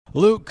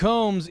Luke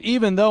Combs,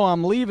 even though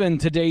I'm leaving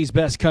today's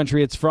best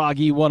country, it's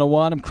Froggy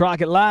 101. I'm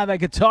Crockett live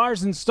at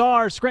Guitars and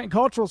Stars, Scranton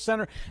Cultural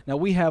Center. Now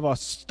we have a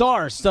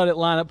star-studded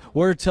lineup.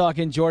 We're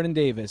talking Jordan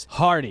Davis,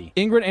 Hardy,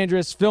 Ingrid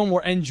Andress,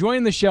 Fillmore, and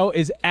joining the show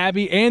is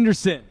Abby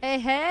Anderson. Hey,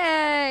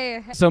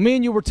 hey. So me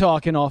and you were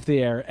talking off the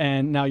air,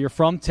 and now you're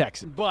from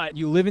Texas, but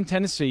you live in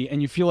Tennessee,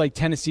 and you feel like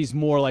Tennessee's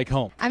more like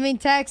home. I mean,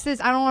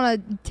 Texas, I don't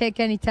want to take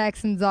any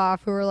Texans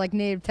off who are like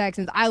native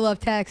Texans. I love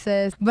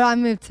Texas, but I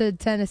moved to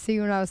Tennessee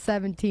when I was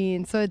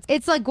 17, so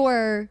it's like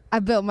where I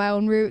built my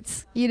own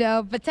roots, you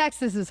know, but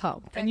Texas is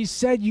home. And you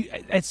said you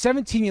at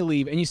 17 you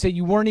leave, and you said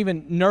you weren't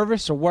even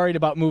nervous or worried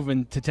about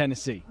moving to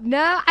Tennessee.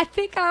 No, I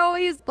think I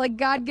always, like,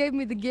 God gave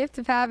me the gift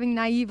of having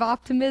naive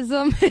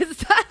optimism.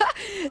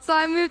 So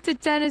I moved to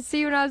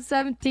Tennessee when I was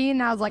 17,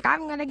 and I was like,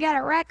 I'm going to get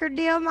a record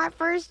deal my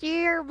first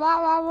year, blah,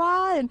 blah,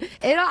 blah. And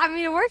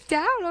it worked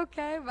out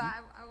okay, but I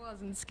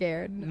wasn't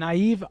scared.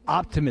 Naive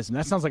optimism.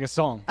 That sounds like a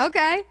song.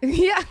 Okay.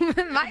 Yeah,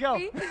 might go.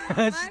 be.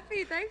 Might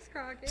be. Thanks,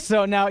 Crockett.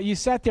 So now you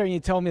sat there and you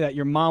told me that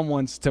your mom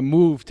wants to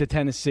move to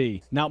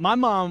Tennessee. Now my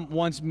mom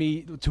wants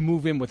me to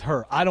move in with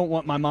her. I don't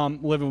want my mom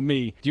living with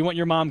me. Do you want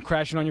your mom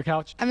crashing on your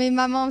couch? I mean,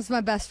 my mom's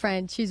my best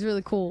friend. She's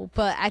really cool,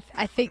 but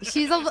I think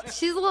she's a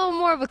little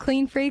more of a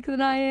clean freak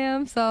than I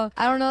am, so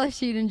I don't know if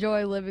she'd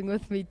enjoy living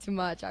with me too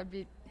much. I'd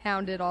be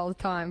hounded all the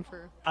time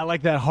for. I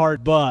like that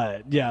hard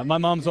but. Yeah, my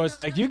mom's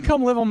always like, you can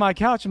come live on my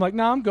couch. I'm like,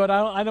 no, I'm good.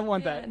 I don't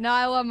want that. No,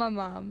 I love my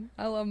mom.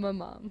 I love my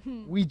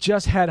mom. We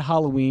just had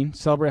Halloween,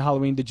 celebrate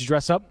Halloween. Did you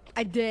dress up?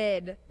 I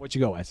did. What'd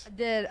you go as? I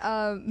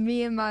did.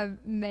 Me and my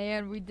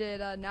man, we did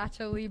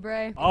Nacho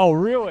Libre. Oh,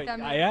 really? That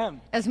movie. I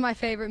am. It's my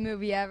favorite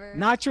movie ever.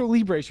 Nacho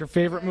Libre is your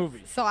favorite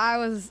movie. So I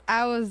was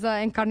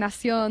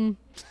Encarnacion,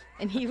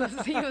 and he was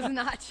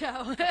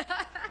Nacho.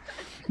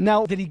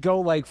 Now, did he go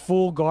like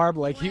full garb?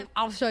 Like he?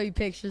 I'll show you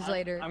pictures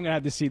later. I'm gonna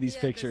have to see these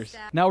Yeah, pictures. good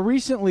stuff. Now,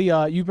 recently,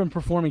 you've been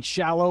performing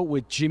 "Shallow"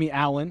 with Jimmy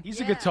Allen. He's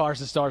a Yeah.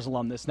 Guitars and Stars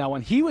alumnus. Now,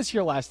 when he was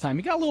here last time,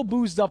 he got a little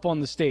boozed up on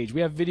the stage.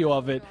 We have video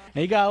of it,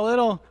 and he got a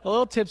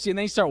little tipsy, and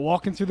then he started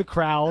walking through the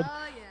crowd.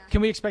 Oh, yeah. Can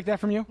we expect that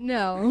from you?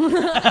 No.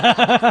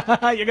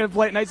 You're gonna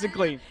play it nice and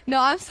clean. No,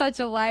 I'm such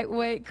a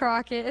lightweight,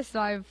 Crockett. It's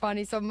not even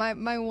funny. So my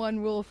one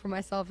rule for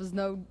myself is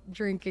no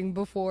drinking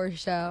before a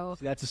show.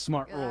 That's a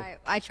smart rule.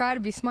 I try to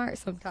be smart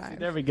sometimes.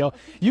 There we go.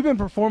 You've been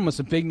performing with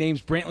some big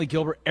names: Brantley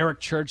Gilbert, Eric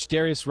Church,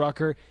 Darius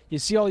Rucker. You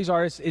see all these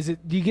artists. Do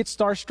you get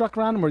starstruck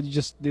around them, or do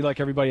you like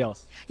everybody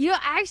else? You know,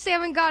 I actually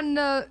haven't gotten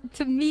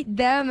to meet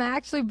them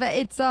actually, but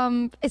it's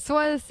one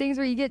of those things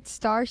where you get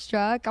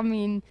starstruck. I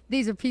mean,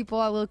 these are people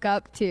I look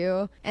up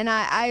to, and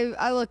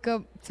I look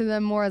up to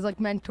them more as like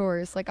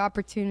mentors, like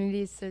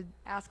opportunities to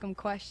ask them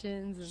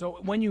questions. And So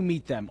when you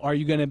meet them, are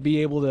you gonna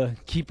be able to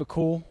keep it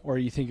cool, or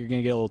you think you're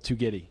gonna get a little too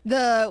giddy?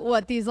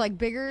 these like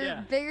bigger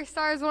Yeah. bigger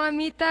stars when I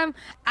meet them,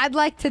 I'd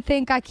like to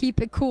think I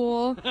keep it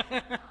cool.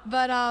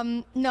 But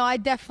no,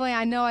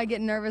 I know I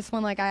get nervous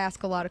when like I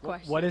ask a lot of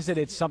questions. What is it?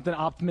 It's something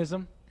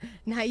optimism.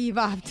 Naive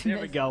optimism.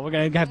 There we go. We're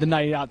gonna have the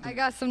night out. I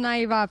got some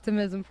naive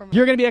optimism from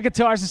You're gonna be at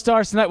Guitars and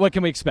Stars tonight. What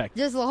can we expect?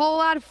 just a whole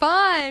lot of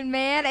fun,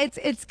 man.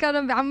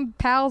 I'm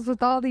pals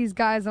with all these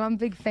guys, and I'm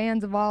big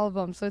fans of all of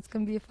them, so it's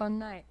gonna be a fun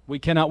night. We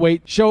cannot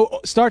wait. Show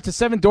starts at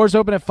 7. Doors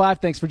open at 5.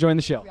 Thanks for joining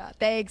the show.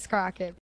 Thanks, Crockett.